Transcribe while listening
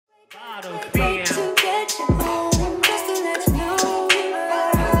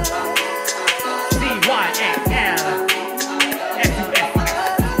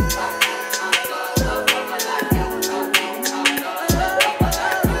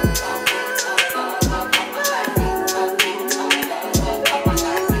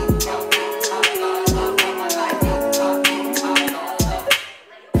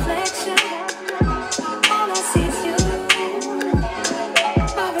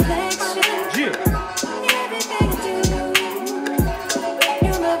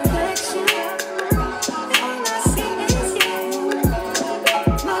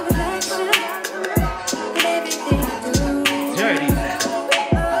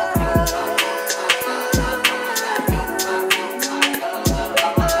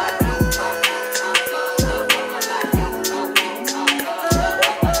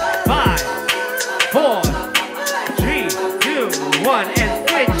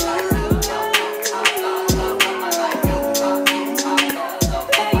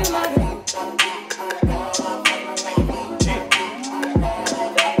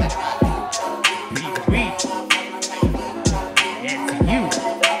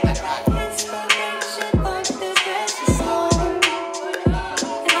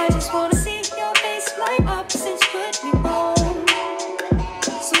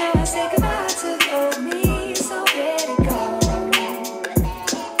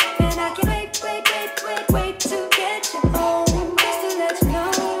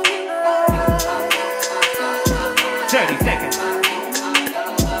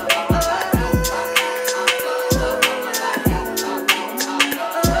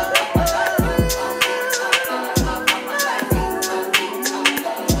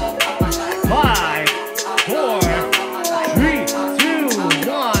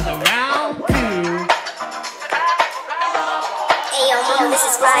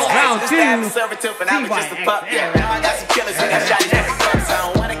Conservative, and I was just a pup, yeah. Now I got some killers who got shot in every cup, so I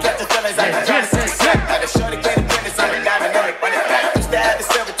don't wanna catch the feelings like I'm trying to see the got a shorty get a penis on the diamond, let me run it back. Used to have the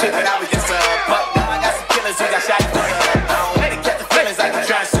silver tip, and I was just a pup. Now I got some killers who got shot in every cup. I don't wanna catch the feelings like I'm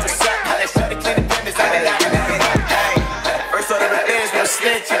trying to see the suck. How that shorty get a penis on the diamond, let me run it back. First order of things, no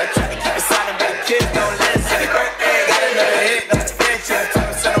snitching. Try to keep it silent, but the kids don't listen. Happy birthday, got another hit, no extension. Tell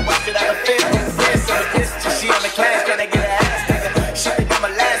me son, watch it, I can fit with the wrist. On the distance, she on the class, trying to get her ass nigga. She think I'm a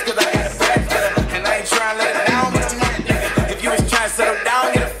last, cause I got a fat nigga. And I ain't trying to let it down, but I'm not nigga. If you was trying to settle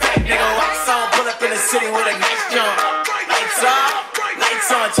down, get a fat nigga. Wax on, pull up in the city with a nice jump.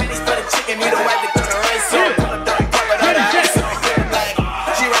 Lights on, Chinese for the chicken, need a wife to put a race on. Pull up, don't cover the ice on. Like,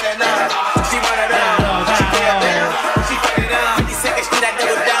 she running up, she running up. She get down, she fucking down. 52nd Street, I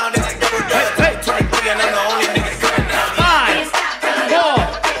double down, it's a double dust. 23 and I'm the only nigga coming down. 5, 4,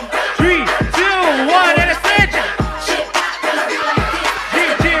 3, 2, 1, and it's it!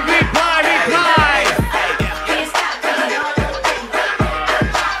 Reply!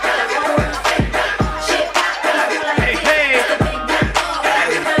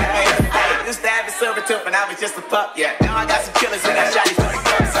 Used to have a silver tip and I was just a pup, yeah. Now I got some killers who got shotties for the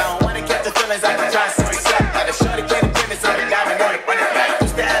cups. I don't wanna catch the feelings like I'm trying to see the suck. Got a shorty get a penis on the diamond, let me run it back.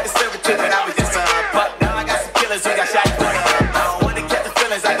 Used to have a silver tip and I was just a pup. Now I got some killers who got shotties for the cups. I don't wanna catch the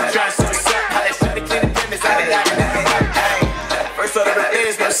feelings like I'm trying to see the suck. How that shorty get a penis on the diamond, let me run it back. First order of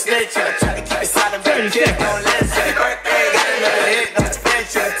things, no snitching. I try to keep it silent, but the kids don't listen. Happy birthday, got another hit, no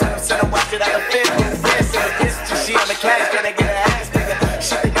extension. Tell me son, watch it, I can fit with the wrist. On the distance, she on the class, trying to get her ass nigga.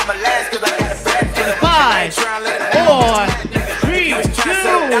 She think I'm a last, cause I got a fat nigga. 5, 4, 3, 2,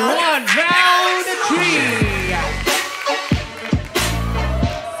 1, round the tree!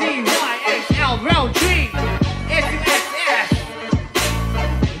 CYXL round tree! SUSS!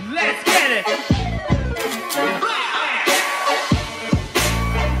 Let's get it!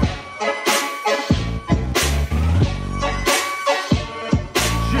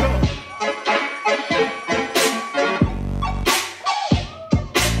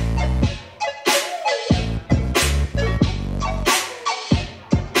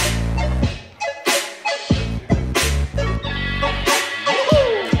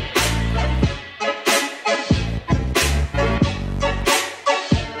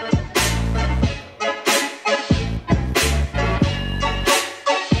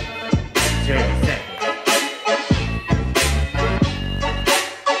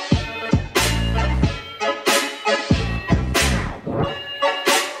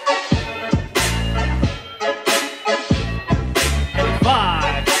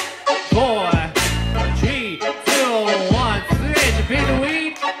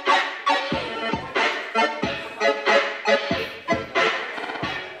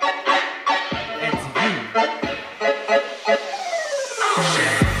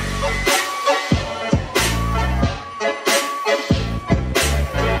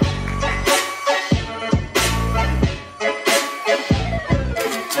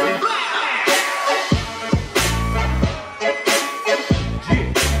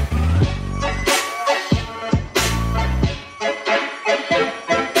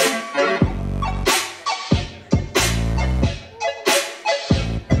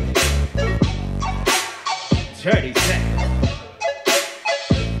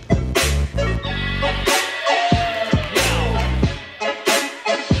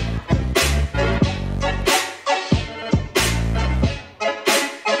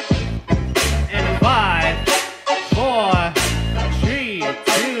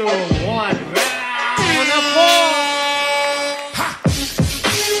 1. Round of 4.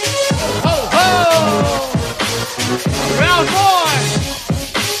 Ho, ho! Round 4.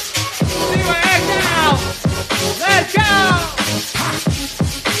 CYXL. Let's go!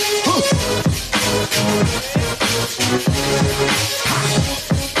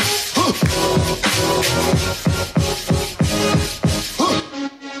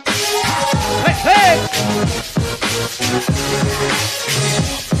 Hey, hey!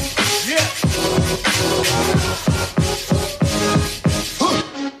 Yeah!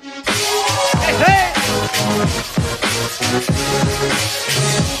 Hey, hey!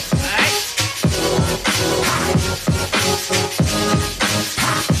 Alright.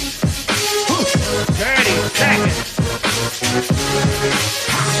 30 seconds.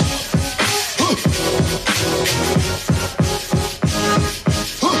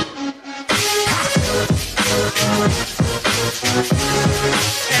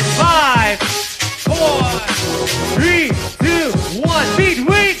 And 5, 4, 3, 2, 1. Beat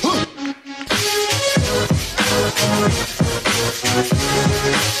week.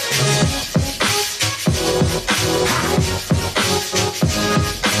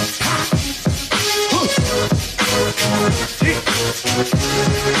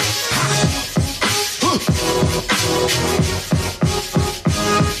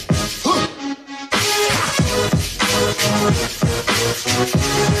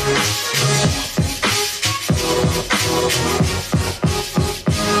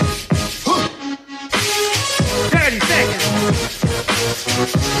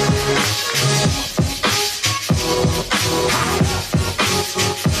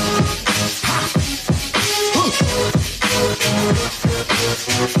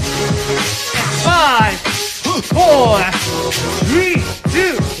 Five, 4, 3,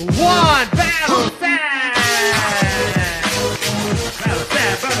 2, 1. Battle set! Battle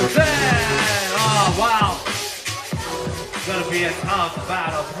set, battle set! Oh, wow. It's gonna be a tough battle.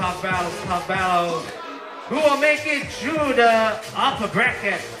 Who will make it through the upper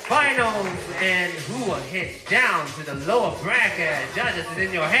bracket finals and who will hit down to the lower bracket? Judges, is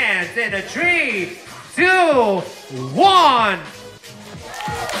in your hands in a 3, 2, 1.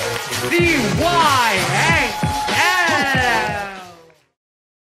 CYXL!